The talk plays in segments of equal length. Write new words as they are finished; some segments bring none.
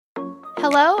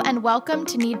Hello and welcome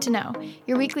to Need to Know,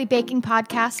 your weekly baking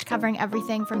podcast covering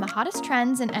everything from the hottest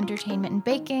trends in entertainment and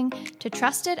baking to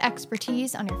trusted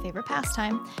expertise on your favorite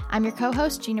pastime. I'm your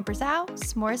co-host Gina Brazow,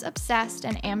 s'mores obsessed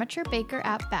and amateur baker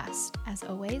at best. As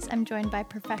always, I'm joined by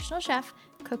professional chef,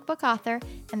 cookbook author,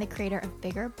 and the creator of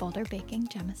Bigger, Bolder Baking,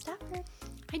 Gemma Stafford.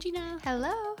 Hi Gina.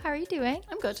 Hello, how are you doing?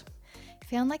 I'm good.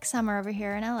 Feeling like summer over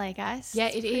here in LA, guys. Yeah,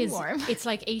 It's it is. warm. It's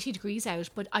like 80 degrees out,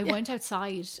 but I went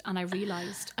outside and I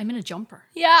realized I'm in a jumper.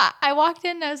 Yeah, I walked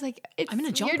in and I was like, I'm in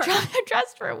a jumper. You're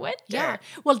dressed for winter. Yeah.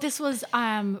 Well, this was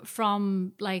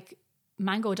from like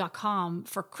mango.com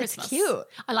for Christmas. It's cute.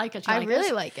 I like it. I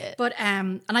really like it. But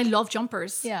and I love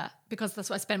jumpers. Yeah. Because that's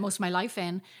what I spent most of my life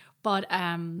in. But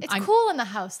It's cool in the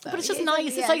house though. But it's just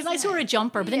nice. It's like nice to wear a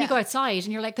jumper, but then you go outside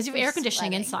and you're like, because you have You're air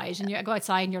conditioning sweating. inside, and you go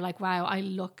outside and you're like, wow, I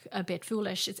look a bit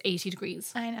foolish. It's 80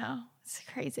 degrees. I know. It's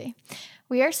crazy.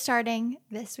 We are starting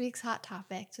this week's Hot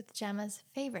Topics with Gemma's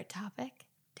favorite topic,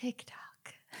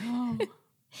 TikTok. Oh.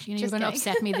 You're Just going to kidding.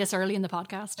 upset me this early in the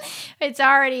podcast. It's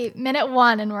already minute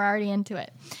 1 and we're already into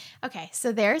it. Okay,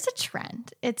 so there's a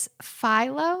trend. It's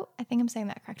phyllo. I think I'm saying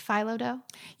that correct. Phyllo dough.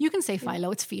 You can say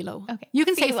phyllo. It's phyllo. Okay. You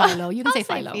can say Phyllo. phyllo. You can say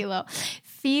I'll phyllo. phyllo.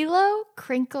 Phyllo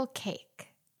crinkle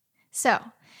cake. So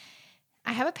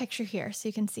I have a picture here so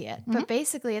you can see it. But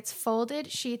basically it's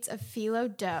folded sheets of phyllo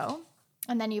dough.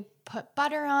 And then you put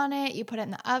butter on it. You put it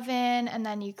in the oven. And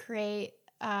then you create,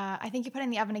 I think you put it in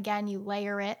the oven again. You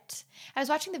layer it. I was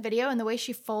watching the video and the way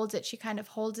she folds it, she kind of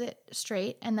holds it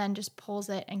straight and then just pulls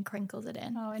it and crinkles it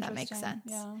in. Oh, if that makes interesting.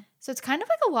 sense. Yeah. So it's kind of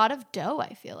like a lot of dough,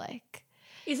 I feel like.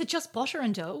 Is it just butter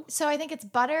and dough? So I think it's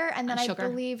butter and then And I sugar.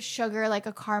 believe sugar, like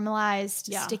a caramelized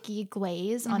Yeah. sticky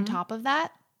glaze on top of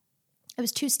that. It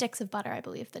was 2 sticks of butter, I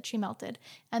believe, that she melted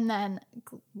and then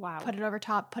Wow. put it over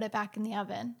top, put it back in the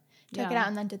oven, took it Yeah. out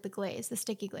and then did the glaze, the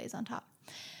sticky glaze on top.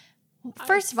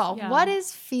 First of all, yeah. what is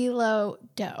phyllo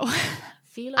dough?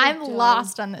 Phyllo I'm dough.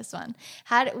 lost on this one.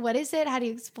 What is it? How do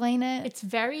you explain it? It's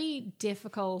very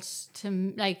difficult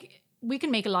to, like, we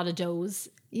can make a lot of doughs.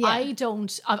 Yeah. I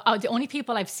don't, the only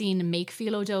people I've seen make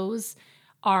phyllo doughs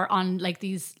are on like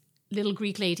these little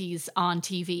Greek ladies on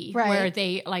TV Right. where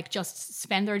they like just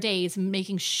spend their days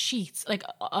making sheets, like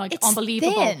It's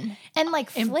unbelievable. thin and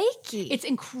like flaky. It's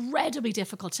incredibly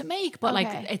difficult to make, but like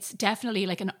Okay. it's definitely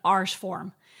like an art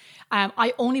form.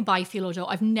 I only buy phyllo dough.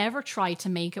 I've never tried to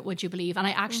make it, would you believe? And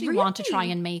I actually want to try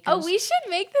Really? and make it. Oh, we should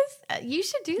make this. You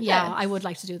should do yeah, this. I would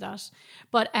like to do that.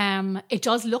 But it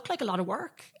does look like a lot of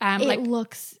work. It Like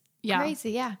looks yeah.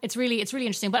 crazy, yeah. it's really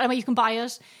interesting. But I mean, you can buy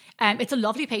it. It's a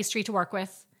lovely pastry to work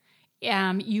with.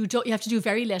 You have to do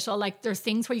very little. Like there's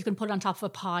things where you can put it on top of a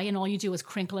pie, and all you do is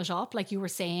crinkle it up, like you were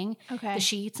saying, Okay. the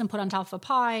sheets, and put on top of a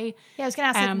pie. Yeah, I was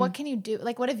going to ask, like, what can you do?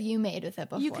 Like, what have you made with it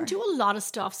before? You can do a lot of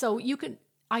stuff. So you can,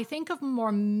 I think of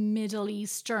more Middle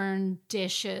Eastern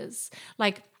dishes,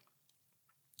 like,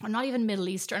 or not even Middle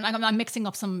Eastern. I'm mixing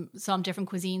up some different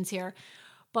cuisines here,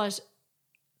 but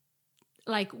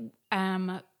like,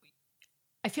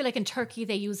 I feel like in Turkey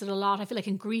they use it a lot. I feel like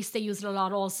in Greece they use it a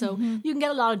lot also. You can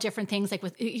get a lot of different things. Like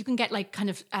you can get like kind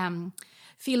of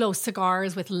phyllo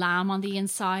cigars with lamb on the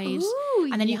inside. Ooh,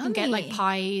 and then you can get like yummy.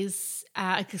 pies,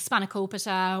 like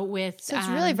spanakopita with. So it's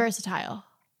really versatile.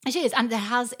 It is, and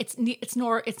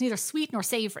it's neither sweet nor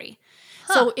savory,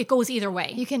 so it goes either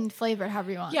way. You can flavor it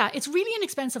however you want. Yeah, it's really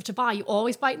inexpensive to buy. You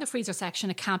always buy it in the freezer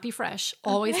section. It can't be fresh.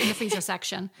 Always in the freezer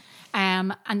section,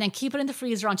 and then keep it in the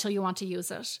freezer until you want to use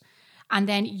it, and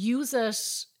then use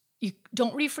it. You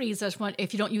don't refreeze it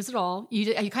if you don't use it all.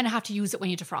 You kind of have to use it when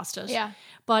you defrost it. Yeah.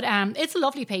 But it's a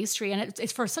lovely pastry, and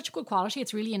it's for such good quality.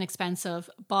 It's really inexpensive,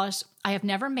 but I have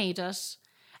never made it.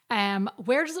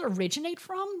 Where does it originate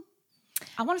from?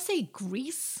 I want to say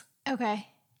Greece. Okay.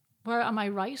 Where am I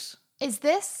right? Is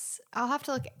this, I'll have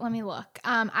to look, let me look.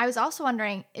 I was also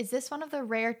wondering, is this one of the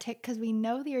rare because we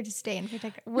know that you're disdain for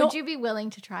TikTok. Would you be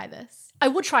willing to try this? I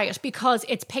would try it because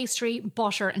it's pastry,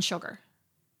 butter, and sugar.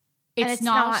 And it's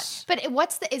not. But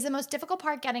is the most difficult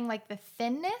part getting like the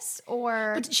thinness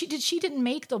or? But she didn't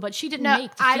make though. But she didn't No,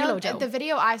 make the I phyllo don't. dough. The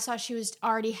video I saw, she was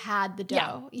already had the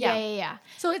dough. Yeah. Yeah.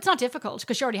 So it's not difficult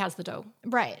because she already has the dough.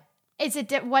 Right. Is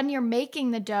it when you're making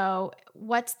the dough?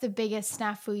 What's the biggest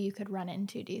snafu you could run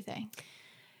into? Do you think?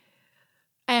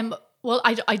 Well,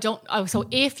 I don't. Oh, so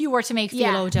if you were to make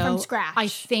phyllo dough from scratch, I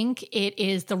think it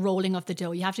is the rolling of the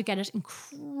dough. You have to get it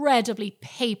incredibly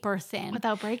paper thin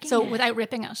without breaking So it. without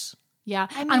ripping it. Yeah.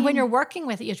 I And mean- when you're working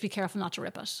with it, you have to be careful not to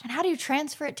rip it. And how do you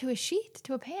transfer it to a sheet,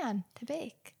 to a pan, to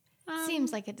bake?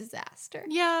 Seems like a disaster.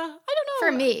 Yeah. I don't know.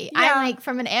 For me, Yeah. I'm like,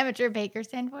 from an amateur baker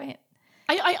standpoint.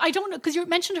 I don't know, because you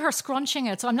mentioned her scrunching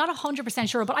it, so I'm not 100%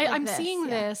 sure, but I'm this, seeing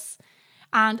yeah. this,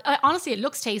 And honestly, it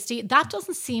looks tasty. That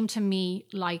doesn't seem to me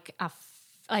like a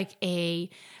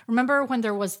remember when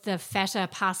there was the feta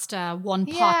pasta, one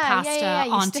pot pasta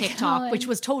You on stick it all TikTok, in. which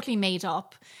was totally made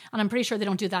up. And I'm pretty sure they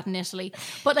don't do that in Italy.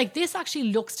 But like this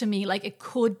actually looks to me like it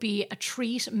could be a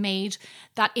treat made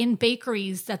that in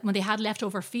bakeries that when they had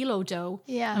leftover phyllo dough.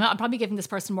 Yeah. I'm probably giving this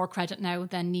person more credit now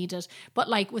than needed. But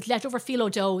like with leftover phyllo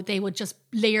dough, they would just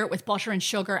layer it with butter and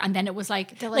sugar. And then it was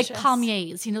like Delicious.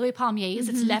 palmiers. You know the way palmiers?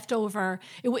 It's leftover.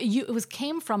 It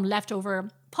came from leftover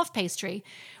puff pastry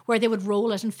where they would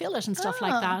roll it and fill it and stuff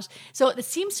like that. So it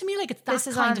seems to me like it's that This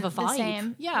is kind on of a vibe. the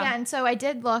same. Yeah. And so I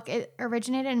did look. It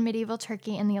originated in medieval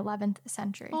Turkey in the 11th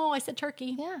century. Oh, I said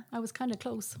turkey. Yeah. I was kind of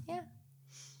close. Yeah.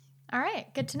 All right.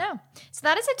 Good to know. So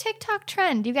that is a TikTok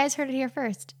trend. You guys heard it here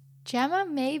first. Gemma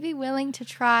may be willing to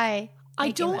try. I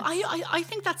making don't. this. I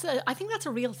think that's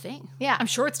a real thing. Yeah. I'm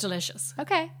sure it's delicious.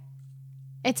 Okay.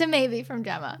 It's a maybe from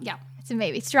Gemma. Yeah. It's a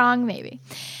maybe. Strong maybe.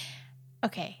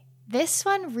 Okay. This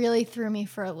one really threw me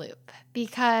for a loop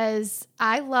because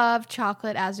I love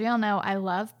chocolate. As we all know, I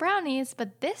love brownies,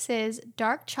 but this is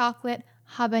dark chocolate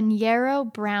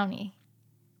habanero brownie.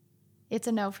 It's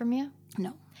a no from you?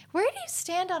 No. Where do you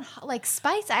stand on like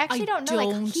spice? I actually don't know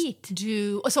like heat.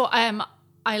 So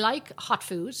I like hot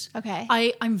food. Okay.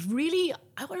 I'm really,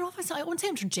 I don't know if I wouldn't say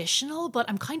I'm traditional, but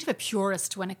I'm kind of a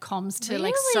purist when it comes to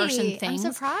like certain Really? things.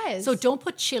 I'm surprised. So don't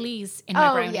put chilies in my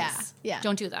Oh, brownies. yeah, yeah.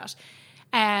 Don't do that.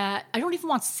 I don't even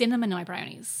want cinnamon in my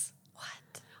brownies.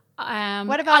 What?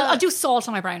 What about I'll do salt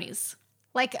on my brownies.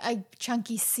 like a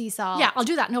chunky sea salt? Yeah, I'll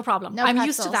do that. No problem. No I'm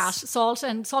used to that.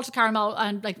 pretzels. Salted caramel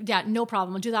and like, yeah, no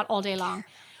problem. I'll do that all day long.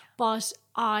 But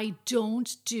I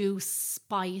don't do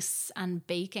spice and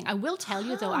baking. I will tell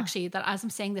you though, actually, that as I'm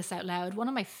saying this out loud, one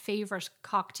of my favorite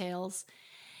cocktails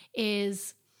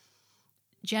is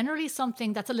generally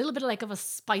something that's a little bit like of a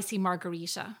spicy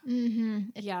margarita. Mm-hmm.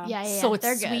 Yeah. Yeah. So it's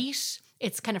They're good. sweet.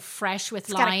 It's kind of fresh with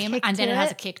It's got a lime, kick and then to it has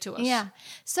it. a kick to it. Yeah.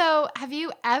 So have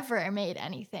you ever made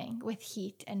anything with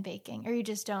heat and baking, or you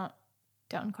just don't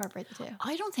incorporate the two?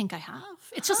 I don't think I have.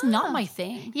 It's just not my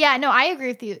thing. Yeah, no, I agree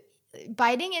with you.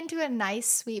 Biting into a nice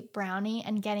sweet brownie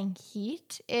and getting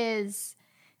heat is,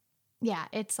 yeah,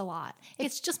 it's a lot.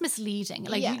 It's just misleading.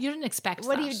 Like Yeah. you didn't expect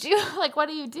What that. do you do? Like, what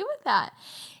do you do with that?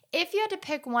 If you had to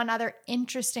pick one other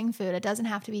interesting food, it doesn't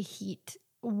have to be heat.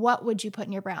 What would you put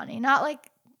in your brownie? Not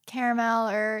like caramel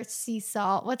or sea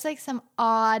salt. What's like some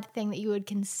odd thing that you would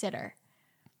consider?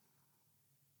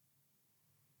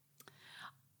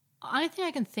 Only thing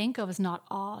I can think of is not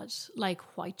odd, like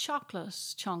white chocolate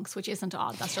chunks, which isn't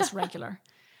odd. That's just regular.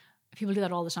 People do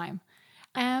that all the time.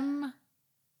 I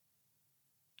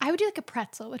would do like a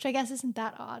pretzel, which I guess isn't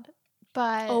that odd.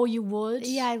 But Oh, you would?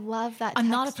 yeah, I love that. I'm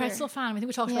not a texture. pretzel fan. I think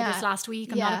we talked about this Yeah. last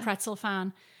week. I'm not Yeah. a pretzel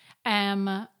fan.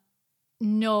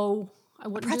 No, I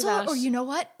wouldn't Pretzel, do that. or you know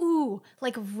what? Ooh,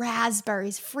 like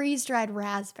raspberries, freeze dried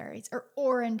raspberries, or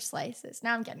orange slices.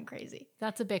 Now I'm getting crazy.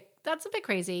 That's a bit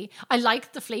crazy. I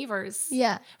like the flavors.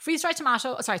 Yeah. Freeze-dried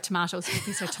tomatoes. Freeze-dried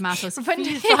tomatoes.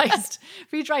 putting-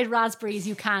 Freeze-dried raspberries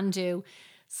you can do.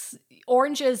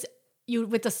 Oranges, you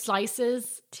with the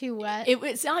slices. Too wet.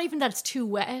 It's not even that it's too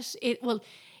wet.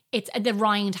 It's the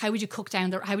rind. How would you cook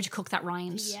that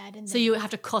rind? Yeah, I didn't So think you have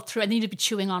to cut through, and you need to be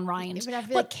chewing on rind. It would have to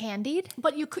be like candied.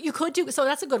 But you could do, so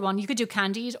that's a good one. You could do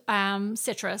candied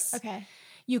citrus. Okay.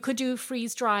 You could do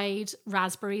freeze-dried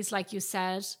raspberries, like you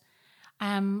said.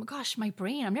 Gosh, my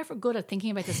brain. I'm never good at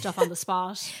thinking about this stuff on the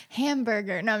spot.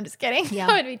 Hamburger. No, I'm just kidding. Yeah.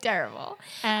 That would be terrible.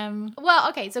 Like Well,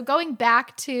 okay, so going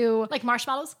back to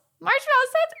marshmallows. marshmallows,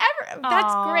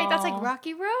 that's great. That's like Aw.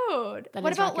 Rocky Road. That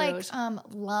What is about Rocky like Road.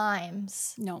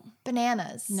 limes, No,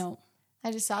 bananas? no.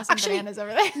 I just saw some Actually, bananas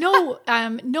over there. No,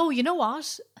 no, you know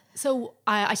what? So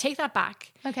I take that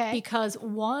back. Okay. Because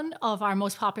one of our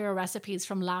most popular recipes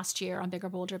from last year on Bigger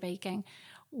Bolder Baking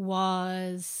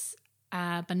was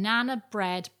banana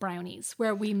bread brownies,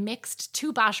 where we mixed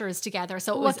two batters together.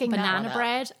 So it was Looking that banana one up.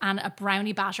 bread and a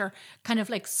brownie batter kind of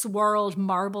like swirled,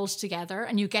 marbled together.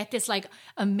 And you get this like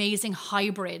amazing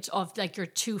hybrid of like your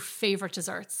two favorite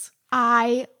desserts.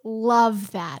 I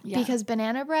love that Yeah. because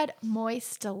banana bread,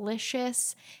 moist,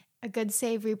 delicious, a good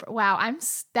savory. Wow,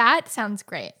 that sounds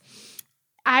great.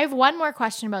 I have one more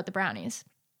question about the brownies.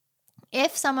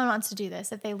 If someone wants to do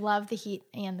this, if they love the heat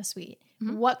and the sweet,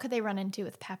 what could they run into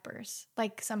with peppers?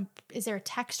 Like is there a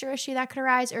texture issue that could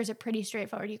arise, or is it pretty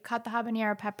straightforward? You cut the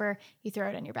habanero pepper, you throw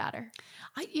it in your batter.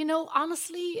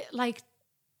 Honestly, like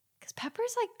Because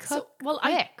peppers like cook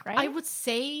I quick, right? I would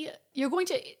say you're going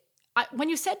to when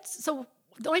you said so.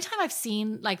 The only time I've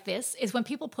seen like this is when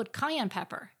people put cayenne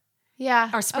pepper yeah,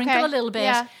 or sprinkle okay. a little bit,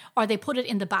 Yeah. or they put it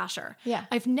in the batter. Yeah.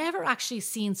 I've never actually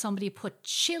seen somebody put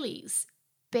chilies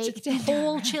baked in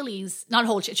whole chilies, not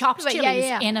whole chopped But chilies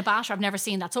yeah. in a batter. I've never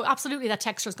seen that. So absolutely that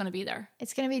texture is going to be there.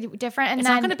 It's going to be different. And It's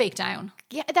then, not going to bake down.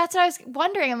 yeah, that's what I was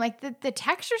wondering. I'm like, the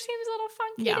texture seems a little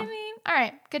funky Yeah. to me. All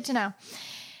right, good to know.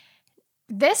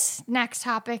 This next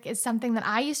topic is something that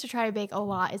I used to try to bake a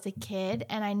lot as a kid,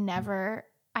 and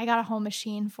I got a whole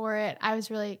machine for it. I was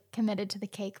really committed to the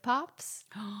cake pops.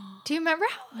 Do you remember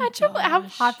how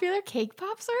popular cake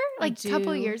pops were? Like a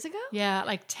couple do. years ago? Yeah,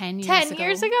 like 10 years 10 ago.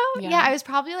 years ago? Yeah, I was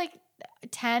probably like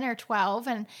 10 or 12.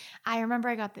 And I remember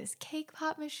I got this cake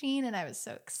pop machine and I was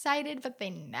so excited, but they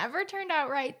never turned out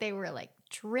right. They were like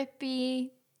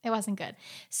drippy. It wasn't good.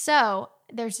 So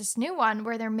there's this new one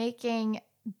where they're making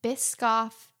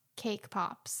Biscoff cake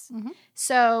pops. Mhm.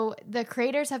 So the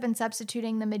creators have been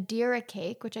substituting the Madeira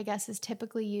cake, which I guess is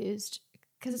typically used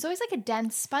because it's always like a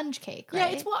dense sponge cake,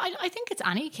 right? Yeah, it's I think it's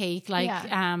any cake. Like,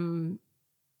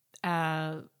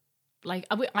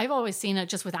 I've always seen it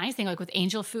just with anything, like with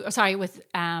angel food. With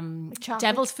chocolate.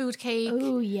 devil's food cake.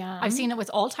 Oh, yeah. I've seen it with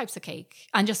all types of cake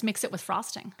and just mix it with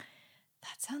frosting.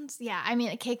 That sounds, yeah. I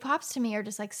mean, cake pops to me are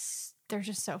just like, they're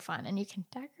just so fun and you can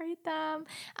decorate them.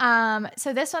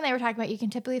 So this one they were talking about, you can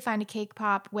typically find a cake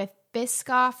pop with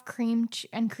Biscoff cream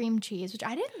cheese, which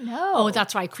I didn't know. Oh,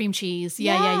 that's right. Cream cheese.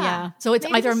 Yeah. Yeah. So it's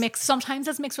Maybe either this- mixed. Sometimes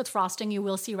it's mixed with frosting. You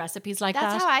will see recipes like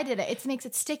That's that. how I did it. It makes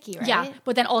it sticky, right? Yeah.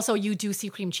 But then also you do see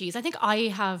cream cheese. I think I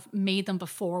have made them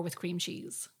before with cream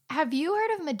cheese. Have you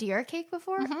heard of Madeira cake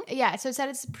before? Yeah. So it said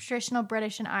it's traditional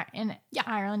British in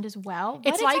Ireland as well. What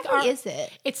It's like exactly our- is it?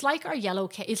 It's like our yellow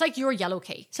cake. It's like your yellow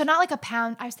cake. So not like a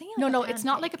pound. I was thinking like No, a pound it's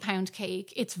not cake. like a pound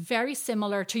cake. It's very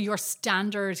similar to your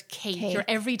standard cake, your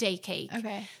everyday cake.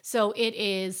 Okay. So it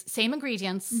is same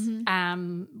ingredients,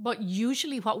 but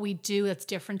usually what we do that's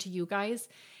different to you guys,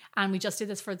 and we just did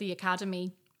this for the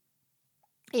Academy,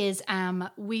 is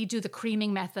we do the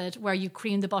creaming method where you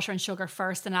cream the butter and sugar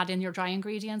first and add in your dry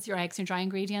ingredients, your eggs and dry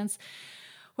ingredients.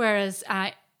 Whereas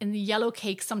in the yellow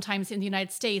cake, sometimes in the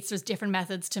United States, there's different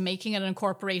methods to making it and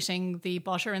incorporating the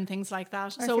butter and things like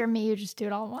that. Or if you're me, you just do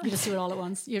it all at once. You just do it all at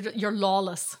once. You're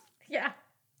lawless. Yeah.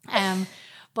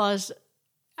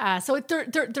 So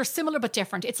they're similar but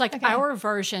different. It's like our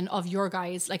version of your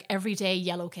guys' like everyday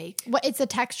yellow cake. What? It's a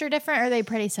texture different, or are they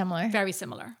pretty similar? Very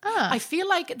similar. Ah. I feel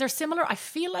like they're similar. I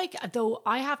feel like though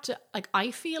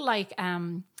I feel like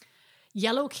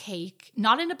yellow cake,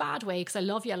 not in a bad way because I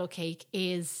love yellow cake,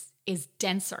 is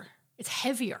denser. It's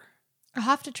heavier. I'll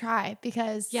have to try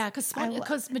because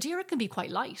Because Madeira can be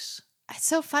quite light. it's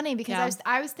so funny because Yeah.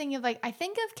 I was thinking of like I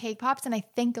think of cake pops and I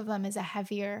think of them as a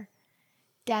heavier,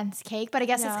 dense cake, but I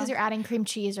guess it's because you're adding cream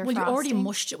cheese or Well, you already frosting.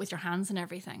 mushed it with your hands and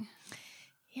everything.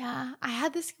 Yeah, I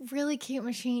had this really cute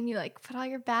machine. You like put all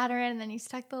your batter in, and then you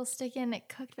stuck the little stick in, and it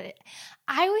cooked. But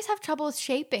I always have trouble with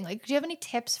shaping. Like, do you have any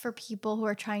tips for people who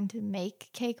are trying to make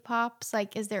cake pops?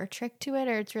 Like, is there a trick to it,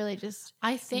 or it's really just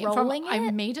I think rolling I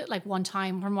it? made it like one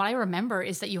time. From what I remember,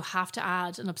 is that you have to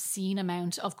add an obscene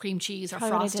amount of cream cheese or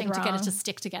Probably what I did frosting to get it wrong. to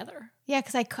stick together. Yeah,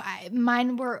 because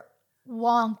mine were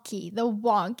wonky, the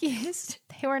wonkiest.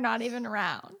 They were not even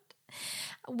round.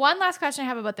 One last question I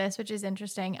have about this, which is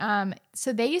interesting.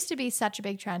 So they used to be such a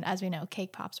big trend, as we know,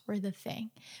 cake pops were the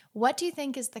thing. What do you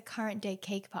think is the current day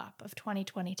cake pop of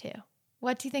 2022?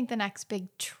 What do you think the next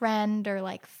big trend or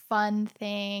like fun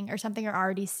thing or something you're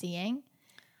already seeing?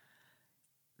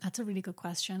 That's a really good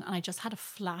question. And I just had a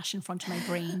flash in front of my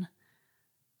brain.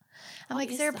 I'm What like,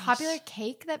 is is there a that? popular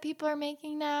cake that people are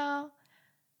making now?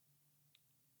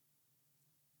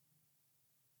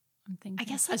 I'm thinking. I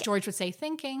guess, as like- George would say,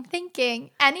 thinking.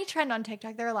 Thinking any trend on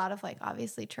TikTok, there are a lot of like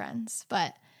obviously trends,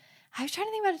 but I was trying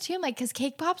to think about it too. I'm like, because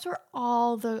cake pops were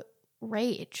all the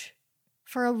rage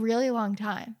for a really long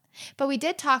time. But we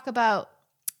did talk about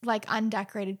like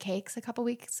undecorated cakes a couple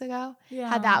weeks ago. Yeah.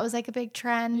 How that was like a big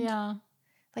trend. Yeah.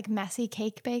 Like messy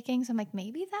cake baking. So I'm like,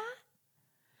 maybe that?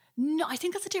 No, I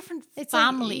think that's a different It's like-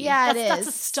 family. yeah, that's is.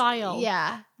 a style.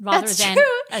 Yeah. Rather That's than true.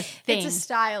 a thing. It's a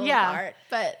style Yeah. of art.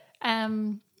 But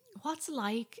What's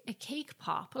like a cake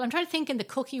pop? Well, I'm trying to think in the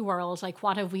cookie world, like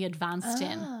what have we advanced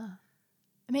in?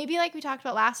 maybe like we talked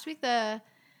about last week, the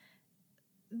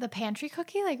pantry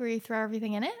cookie, like where you throw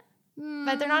everything in it.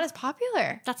 But they're not as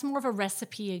popular. That's more of a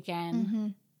recipe again. Mm-hmm.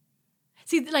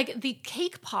 See, like the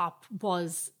cake pop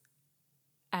was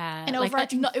An like,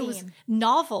 overarching it was theme.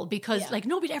 novel because Yeah. like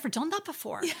nobody ever done that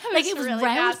before. it like was it was really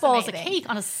round balls of fascinating. cake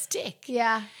on a stick.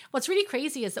 Yeah. What's really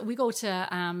crazy is that we go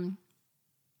to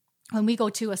when we go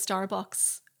to a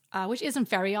Starbucks, which isn't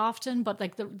very often, but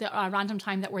like the random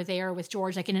time that we're there with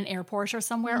George, like in an airport or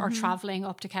somewhere, or traveling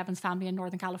up to Kevin's family in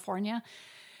Northern California,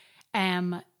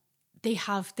 they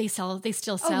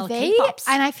still sell Oh, cake pops.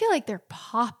 and I feel like they're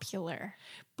popular.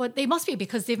 But they must be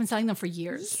because they've been selling them for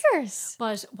years. Years.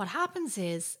 But what happens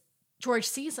is George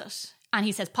sees it and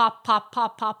he says pop, pop,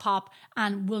 pop, pop, pop,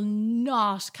 and will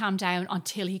not calm down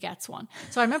until he gets one.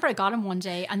 So I remember I got him one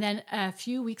day, and then a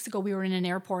few weeks ago we were in an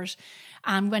airport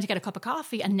and we went to get a cup of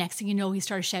coffee, and next thing you know he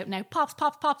started shouting out pops,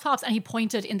 pops, pops, pops, and he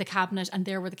pointed in the cabinet and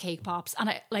there were the cake pops. And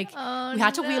we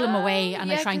had to wheel him away,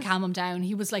 and I try and calm him down.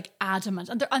 He was like adamant,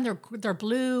 and they're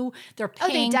blue, they're pink.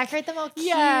 Oh, they decorate them all cute.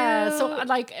 Yeah, so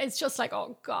like it's just like,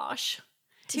 oh gosh.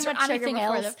 Too much sugar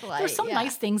before the flight. There's some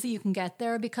nice things that you can get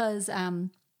there because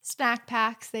snack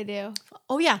packs they do.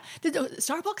 Oh yeah, the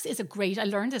Starbucks is I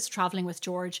learned this traveling with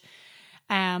George.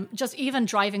 Just even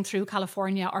driving through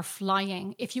California or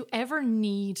flying, if you ever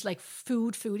need like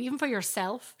food, even for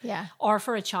yourself, or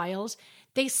for a child,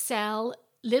 they sell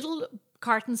little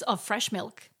cartons of fresh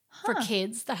milk for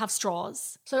kids that have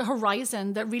straws. So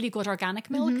Horizon, that really good organic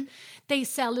milk, they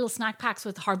sell little snack packs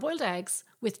with hard-boiled eggs,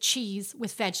 with cheese,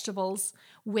 with vegetables,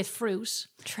 with fruit.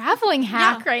 Traveling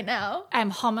hack right now.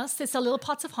 Hummus. They sell little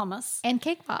pots of hummus. And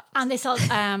cake pops. And they sell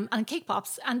and cake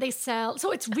pops. And they sell,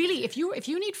 so it's really, if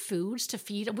you need food to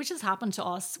feed, which has happened to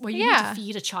us, where you need to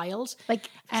feed a child, like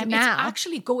it's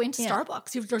actually go into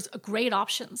Starbucks. There's great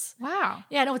options. Wow.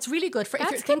 Yeah, no, it's really good for,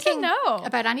 That's if you're thinking know.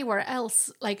 about anywhere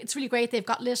else, like it's really great. They've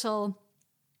got little,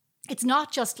 it's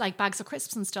not just like bags of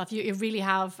crisps and stuff. You really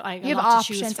have like you a have lot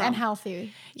options to choose from. and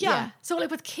healthy. Yeah. So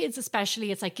like with kids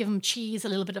especially, it's like give them cheese, a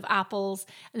little bit of apples,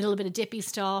 a little bit of dippy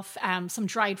stuff, some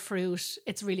dried fruit.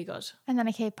 It's really good. And then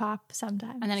a cake pop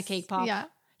sometimes. And then a cake pop.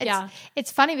 Yeah.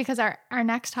 It's funny because our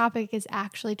next topic is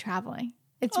actually traveling.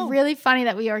 It's really funny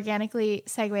that we organically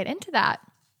segued into that.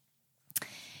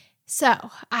 So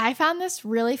I found this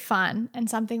really fun and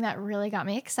something that really got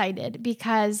me excited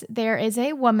because there is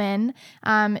a woman,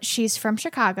 she's from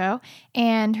Chicago,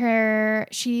 and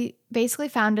she basically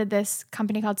founded this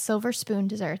company called Silver Spoon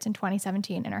Desserts in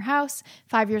 2017 in her house.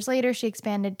 5 years later, she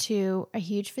expanded to a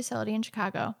huge facility in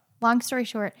Chicago. Long story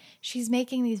short, she's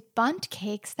making these bundt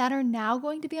cakes that are now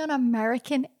going to be on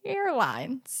American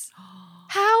Airlines.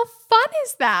 How fun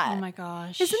is that? Oh my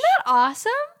gosh. Isn't that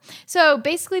awesome? So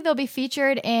basically they'll be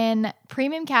featured in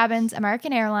premium cabins,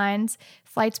 American Airlines,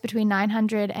 flights between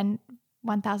 900 and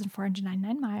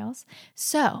 1,499 miles.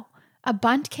 So a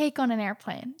bundt cake on an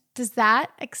airplane, does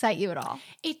that excite you at all?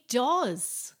 It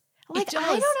does. Like, I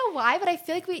don't know why, but I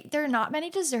feel like there are not many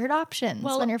dessert options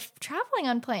when you're traveling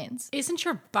on planes. Isn't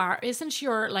your bar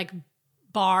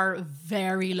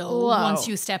very low once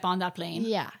you step on that plane?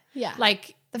 Yeah.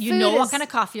 Like, you know what kind of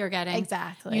coffee you're getting.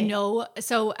 Exactly. You know,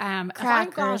 so Crackers, if I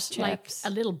got chips. like a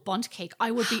little bundt cake,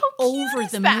 I would be over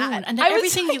the moon. And then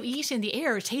everything you eat in the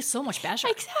air tastes so much better.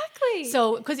 Exactly.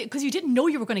 So, because you didn't know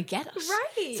you were going to get it.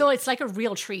 Right. So it's like a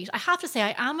real treat. I have to say,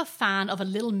 I am a fan of a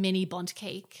little mini bundt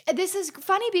cake. This is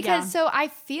funny because so I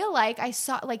feel like I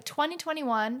saw like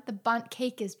 2021, the bundt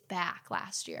cake is back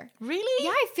last year. Really?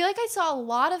 Yeah, I feel like I saw a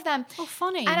lot of them. Oh,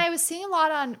 funny. And I was seeing a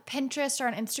lot on Pinterest or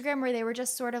on Instagram where they were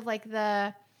just sort of like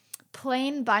the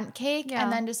plain bundt cake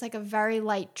and then just like a very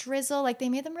light drizzle. Like they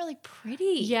made them really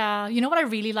pretty. Yeah. You know what I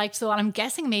really liked though? And I'm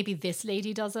guessing maybe this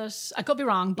lady does it. I could be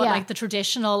wrong, but like the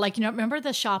traditional, like, you know, remember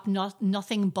the shop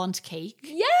Nothing Bundt Cake?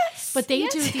 Yes. But they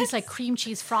do these like cream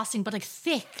cheese frosting, but like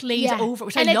thick laid over,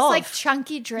 which I love. And it's like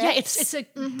chunky drips. Yeah, it's a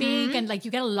big and like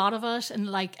you get a lot of it.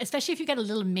 And like, especially if you get a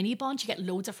little mini bundt, you get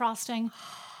loads of frosting.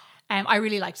 I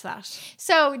really liked that.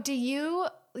 So do you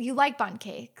like bundt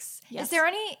cakes? Yes. Is there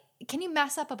any... Can you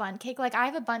mess up a bundt cake? Like I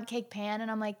have a bundt cake pan and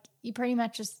I'm like, you pretty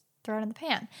much just throw it in the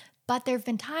pan. But there have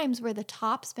been times where the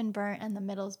top's been burnt and the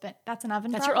middle's been, that's an oven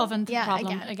problem? That's your oven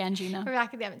problem again, Gina. We're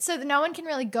back at the oven. So no one can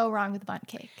really go wrong with a bundt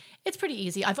cake. It's pretty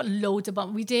easy. I've got loads of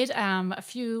bundt. We did it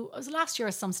was last year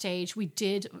at some stage, we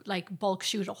did like bulk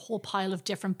shoot a whole pile of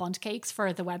different bundt cakes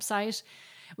for the website.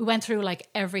 We went through like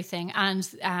everything and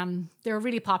they're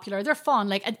really popular. They're fun.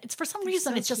 Like it's for some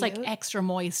reason, it's just like extra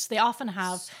moist. They often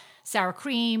have sour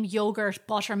cream, yogurt,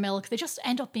 buttermilk. They just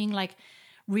end up being like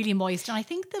really moist. And I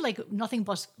think they're like Nothing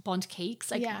But Bundt cakes.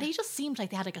 Like they just seemed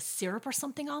like they had like a syrup or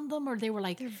something on them, or they were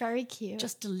like, they're very cute,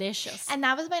 just delicious. And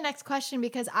that was my next question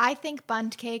because I think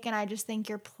bundt cake and I just think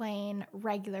you're plain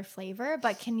regular flavor.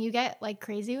 But can you get like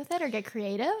crazy with it or get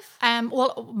creative?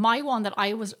 Well, my one that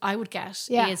I would get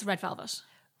is red velvet.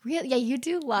 Really? Yeah, you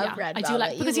do love red velvet. I do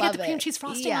like because you get the cream cheese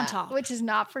frosting on top, which is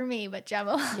not for me, but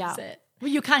Gemma loves it. Well,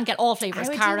 you can get all flavors: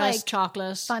 carrot,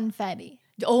 chocolate, funfetti.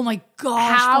 Oh my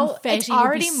gosh, funfetti! It's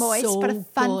already moist, so but a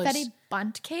funfetti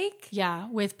bundt cake,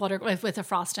 with butter with a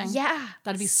frosting. Yeah,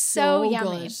 that'd be so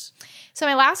yummy. Good. So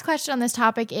my last question on this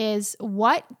topic is: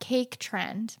 what cake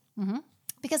trend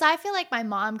Because I feel like my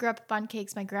mom grew up on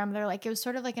cakes, my grandmother, like it was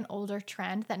sort of like an older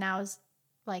trend that now is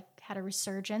like had a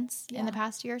resurgence in the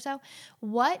past year or so.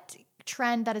 What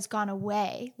trend that has gone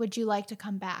away would you like to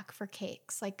come back for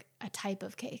cakes? Like a type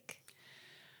of cake?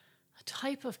 A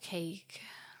type of cake.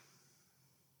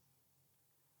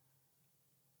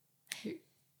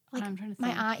 Like I'm trying to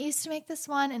think. my aunt used to make this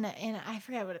one and I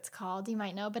forget what it's called. You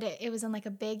might know, but it was in like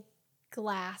a big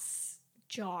glass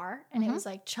jar and it was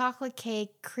like chocolate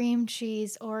cake, cream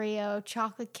cheese, Oreo,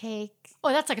 chocolate cake. Oh,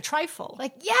 that's like a trifle.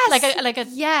 Like yes. Like a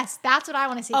yes, that's what I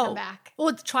want to see come back.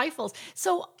 Oh, the trifles.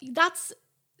 So that's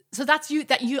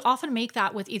you often make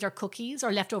that with either cookies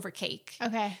or leftover cake.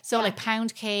 Okay. So like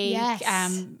pound cake,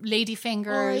 lady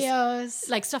fingers, Oreos,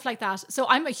 like stuff like that. So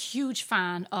I'm a huge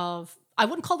fan of. I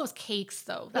wouldn't call those cakes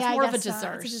though. That's more of a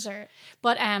dessert. It's a dessert.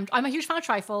 But I'm a huge fan of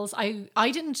trifles.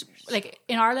 I didn't like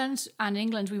in Ireland and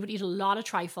England we would eat a lot of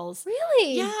trifles.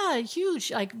 Really? Yeah, huge.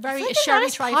 Like very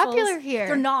sherry trifles. Popular here.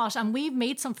 They're not, and we've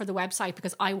made some for the website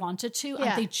because I wanted to,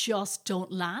 and they just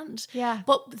don't land. Yeah.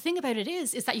 But the thing about it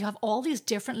is that you have all these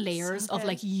different layers of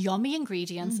like yummy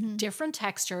ingredients, different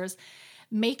textures.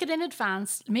 Make it in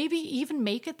advance. Maybe even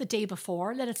make it the day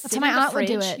before. Let it sit in the fridge. That's how my aunt would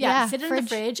do it. Yeah, sit in the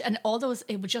fridge, and all those.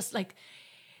 It would just like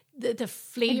the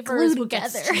flavors will get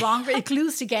stronger. It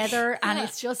glues together, and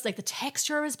it's just like the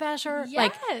texture is better. Yes,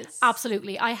 like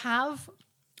absolutely. I'm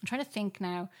trying to think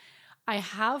now. I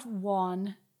have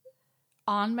one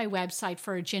on my website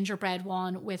for a gingerbread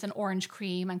one with an orange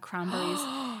cream and cranberries,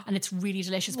 and it's really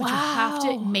delicious. But you have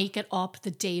to make it up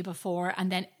the day before and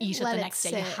then eat it the next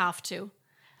day. You have to.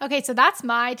 Okay, so that's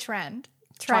my trend.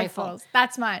 Trifles.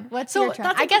 That's mine. What's your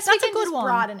trend? I guess we can just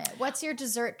broaden it. What's your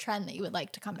dessert trend that you would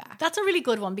like to come back? That's a really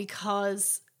good one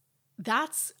because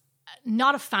that's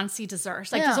not a fancy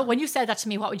dessert. Like so when you said that to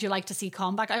me, what would you like to see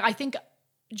come back? I think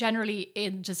generally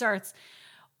in desserts,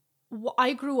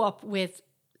 I grew up with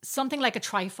something like a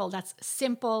trifle that's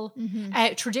simple.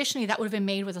 Traditionally, that would have been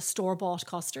made with a store-bought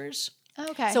custard.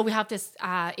 Okay. So we have this,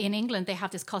 in England, they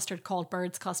have this custard called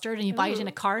Bird's Custard, and you buy it in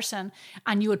a carton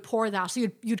and you would pour that. So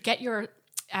you'd get your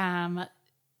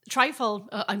trifle.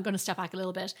 I'm going to step back a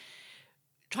little bit.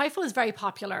 Trifle is very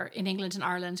popular in England and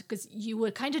Ireland because you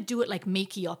would kind of do it like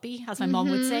makey-uppy, as my mum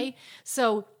would say.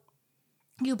 So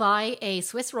you buy a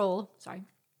Swiss roll. Sorry.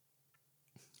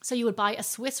 So you would buy a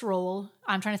Swiss roll.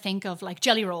 I'm trying to think of like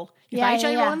jelly roll. You buy a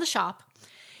jelly roll in the shop.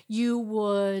 You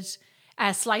would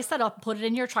slice that up, put it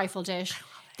in your trifle dish.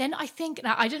 Then I think,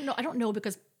 now I don't know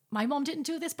because my mom didn't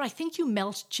do this, but I think you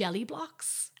melt jelly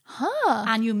blocks. Huh.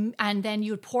 And then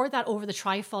you would pour that over the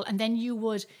trifle, and then you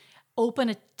would open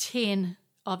a tin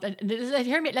of.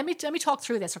 Hear me. Let me talk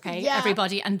through this, okay,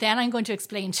 everybody, and then I'm going to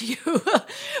explain to you. But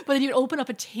then you'd open up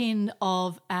a tin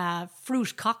of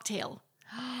fruit cocktail,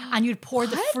 and you'd pour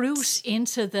the fruit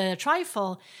into the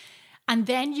trifle, and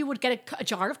then you would get a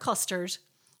jar of custard.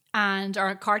 Or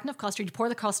a carton of custard, you pour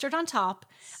the custard on top,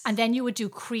 and then you would do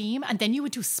cream, and then you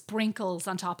would do sprinkles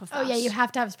on top of that. Oh yeah, you have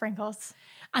to have sprinkles.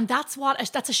 And that's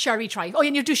a sherry trifle. Oh,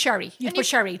 and you do sherry. You put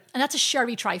sherry, and that's a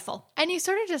sherry trifle. And you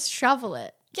sort of just shovel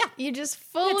it. Yeah, you just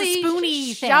fully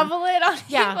spoony shovel it on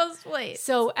people's plates.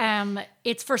 So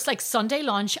it's for like Sunday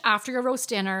lunch after your roast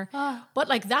dinner. But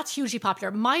like that's hugely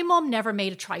popular. My mom never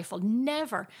made a trifle,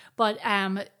 never. But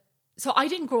so I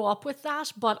didn't grow up with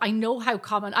that, but I know how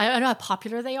common, I know how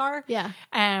popular they are. Yeah.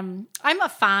 I'm a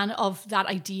fan of that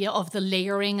idea of the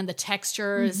layering and the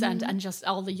textures and just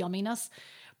all the yumminess.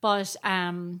 But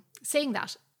saying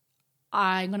that,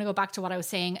 I'm going to go back to what I was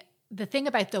saying. The thing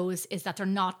about those is that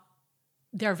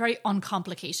they're very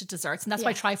uncomplicated desserts. And that's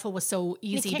why trifle was so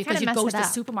easy, because you'd go to the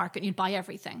supermarket and you'd buy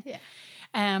everything.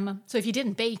 Yeah. So if you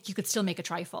didn't bake, you could still make a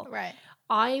trifle. Right.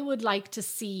 I would like to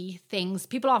see things.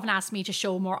 People often ask me to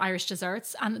show more Irish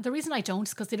desserts. And the reason I don't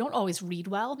is because they don't always read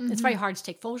well. It's very hard to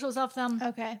take photos of them.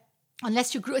 Okay.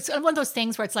 Unless you grew, it's one of those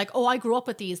things where it's like, oh, I grew up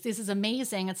with these. This is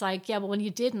amazing. It's like, yeah, but when you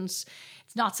didn't,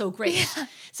 it's not so great. Yeah.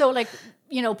 So like,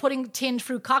 putting tinned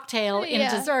fruit cocktail in a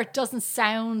dessert doesn't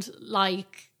sound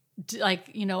like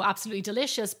absolutely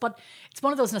delicious, but it's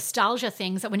one of those nostalgia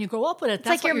things that when you grow up with it,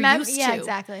 that's like what you're used to. Yeah,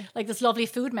 exactly. Like this lovely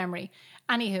food memory.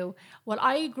 Anywho, what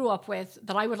I grew up with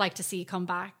that I would like to see come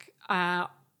back,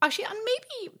 actually, and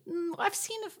maybe I've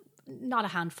seen not a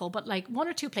handful, but like one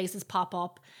or two places pop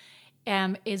up,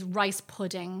 is rice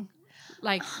pudding,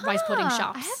 like rice pudding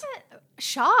shops.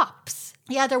 Shops?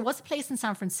 Yeah, there was a place in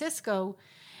San Francisco.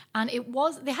 And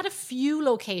they had a few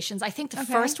locations. I think the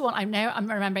first one I'm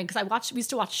remembering because we used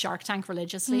to watch Shark Tank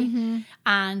religiously.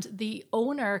 And the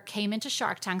owner came into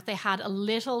Shark Tank. They had a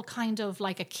little kind of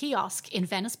like a kiosk in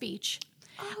Venice Beach.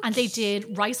 and they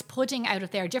did rice pudding out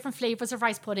of there, different flavors of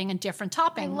rice pudding and different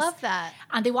toppings. I love that.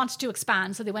 And they wanted to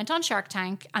expand. So they went on Shark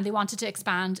Tank and they wanted to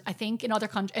expand, I think, in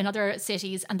other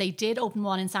cities. And they did open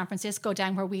one in San Francisco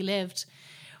down where we lived.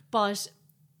 But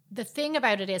the thing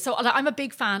about it is, so I'm a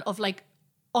big fan of like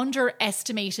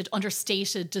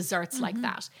understated desserts like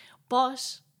that.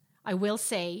 But I will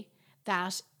say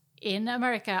that in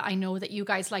America, I know that you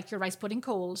guys like your rice pudding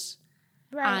cold.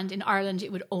 Right. And in Ireland,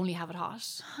 it would only have it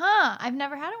hot. Huh. I've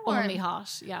never had it warm. Only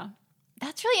hot, yeah.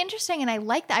 That's really interesting. And I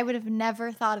like that. I would have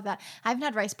never thought of that. I haven't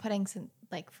had rice pudding since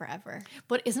like forever.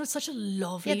 But isn't it such a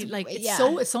lovely, It's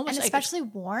so much. And especially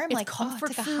warm. It's Like, comfort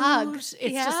it's like food. a hug. It's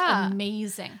just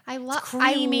amazing. I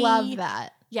creamy. love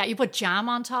that. Yeah, you put jam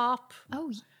on top.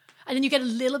 Oh, And then you get a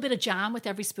little bit of jam with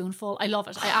every spoonful. I love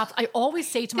it. I always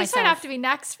say to this myself, might have to be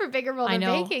next for Bigger Bolder I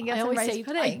know. Baking. Get I some always rice say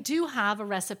pudding. I do have a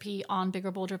recipe on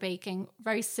Bigger Bolder Baking,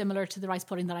 very similar to the rice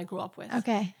pudding that I grew up with.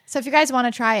 Okay. So if you guys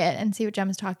want to try it and see what Jem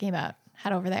is talking about,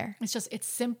 head over there.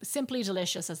 It's simply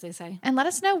delicious, as they say. And let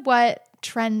us know what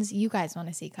trends you guys want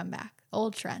to see come back.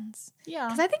 Old trends. Yeah.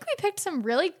 Because I think we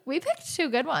picked two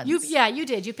good ones. You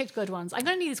did. You picked good ones. I'm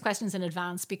going to need these questions in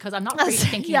advance because I'm not really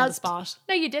thinking on the spot.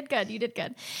 No, you did good. You did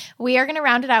good. We are going to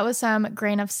round it out with some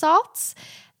grain of salts.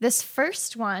 This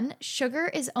first one, sugar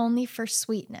is only for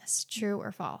sweetness. True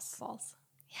or false? False.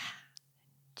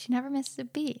 She never misses a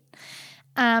beat.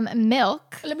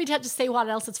 Milk. Let me just say what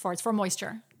else it's for. It's for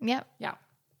moisture. Yep. Yeah.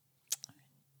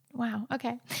 Wow.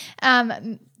 Okay.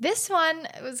 This one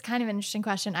was kind of an interesting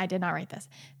question. I did not write this.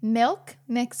 Milk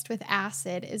mixed with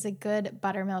acid is a good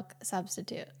buttermilk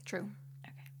substitute. True.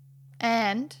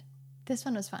 And this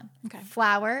one was fun. Okay.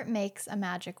 Flour makes a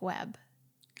magic web.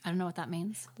 I don't know what that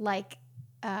means. Like,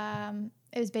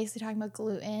 it was basically talking about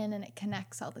gluten and it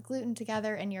connects all the gluten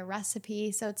together in your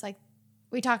recipe. So it's like,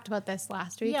 we talked about this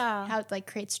last week. Yeah. How it like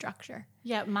creates structure.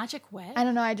 Yeah, magic web. I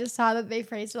don't know. I just saw that they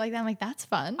phrased it like that. I'm like, that's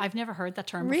fun. I've never heard that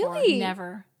term before. Really?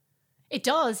 Never. It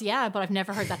does, yeah, but I've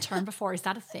never heard that term before. Is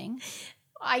that a thing?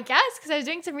 I guess because I was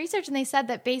doing some research and they said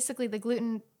that basically the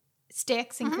gluten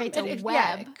sticks and creates a web.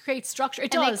 Yeah, it creates structure.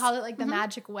 It and does. they call it like the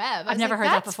magic web. I've never heard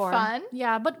that before. Fun.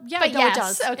 Yeah, but But no, yes, it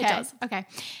does. Okay. It does. Okay.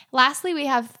 Lastly, we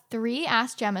have 3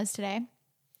 Ask Gemmas today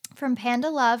from Panda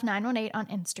Love 918 on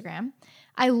Instagram.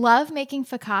 I love making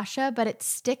focaccia, but it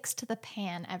sticks to the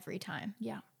pan every time.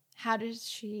 Yeah. How does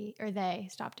she or they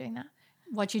stop doing that?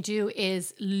 What you do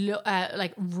is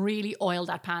like really oil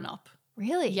that pan up.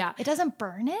 Really? Yeah. It doesn't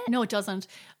burn it? No, it doesn't.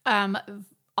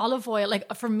 Olive oil,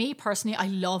 like for me personally, I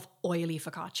love oily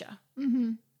focaccia.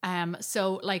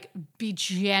 So like be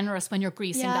generous when you're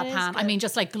greasing that pan. I mean,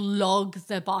 just like lug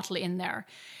the bottle in there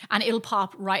and it'll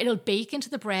pop right. It'll bake into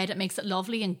the bread. It makes it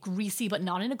lovely and greasy, but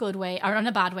not in a good way or in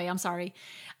a bad way. I'm sorry.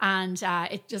 And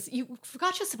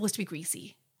focaccia's supposed to be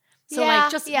greasy. So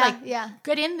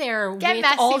get in there with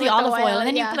all the olive oil and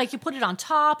then you put it on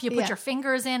top, you put your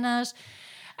fingers in it.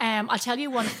 I'll tell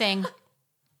you one thing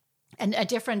and a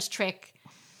different trick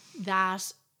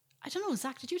that, I don't know,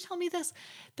 Zach, did you tell me this?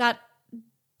 That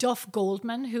Duff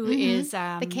Goldman, who is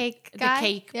the cake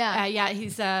guy.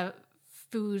 He's a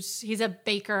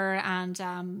baker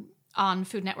and on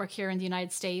Food Network here in the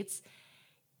United States.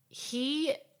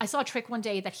 I saw a trick one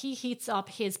day that he heats up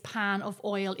his pan of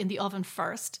oil in the oven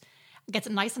first, gets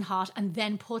it nice and hot, and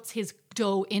then puts his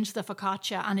dough into the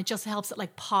focaccia, and it just helps it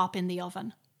like pop in the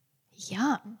oven.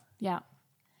 Yum. Yeah.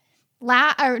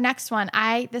 Next one.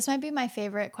 This might be my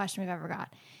favorite question we've ever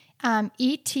got.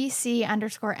 ETC_N_food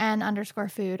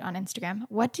on Instagram.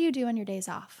 What do you do on your days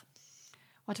off?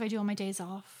 What do I do on my days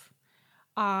off?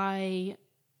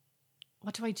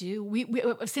 What do I do? We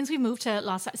since we moved to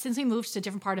a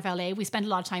different part of LA, we spend a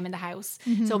lot of time in the house.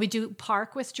 So we do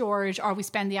park with George, or we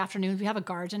spend the afternoons. We have a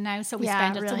garden now, so we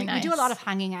spend it. Really so nice. we do a lot of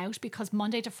hanging out because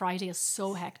Monday to Friday is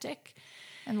so hectic.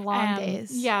 And long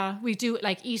days. Yeah, we do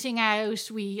like eating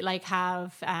out. We like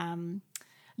have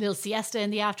little siesta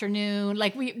in the afternoon.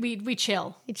 Like we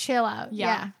chill. You chill out.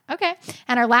 Yeah. Okay.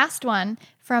 And our last one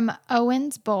from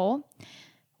Owen's Bowl.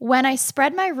 When I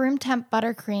spread my room temp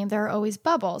buttercream, there are always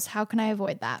bubbles. How can I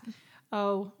avoid that?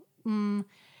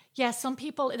 Yeah, some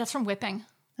people, that's from whipping.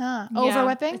 Over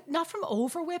whipping? Not from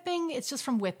over whipping. It's just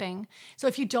from whipping. So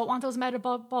if you don't want those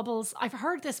metal bubbles, I've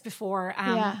heard this before.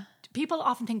 People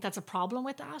often think that's a problem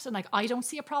with that. And like, I don't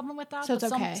see a problem with that. So it's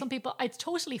but okay. Some people, it's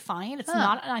totally fine. It's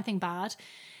not anything bad.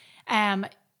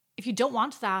 If you don't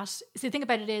want that, so the thing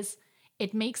about it is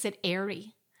it makes it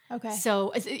airy. Okay.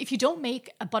 So if you don't make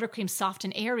a buttercream soft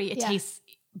and airy, it tastes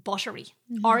buttery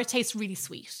or it tastes really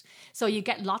sweet. So you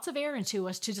get lots of air into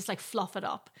it to just like fluff it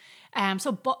up.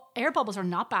 So air bubbles are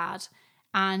not bad.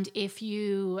 And if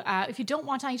you don't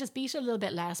want any, just beat it a little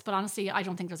bit less. But honestly, I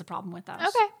don't think there's a problem with that.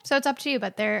 Okay, so it's up to you,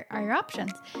 but there are your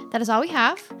options. That is all we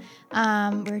have.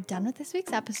 We're done with this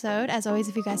week's episode. As always,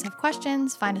 if you guys have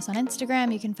questions, find us on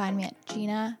Instagram. You can find me at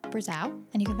Gina Brazow,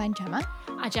 and you can find Gemma.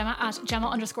 Gemma at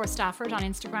Gemma_Stafford on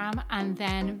Instagram, and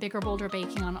then Bigger Bolder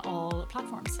Baking on all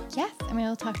platforms. Yes, and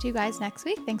we'll talk to you guys next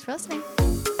week. Thanks for listening.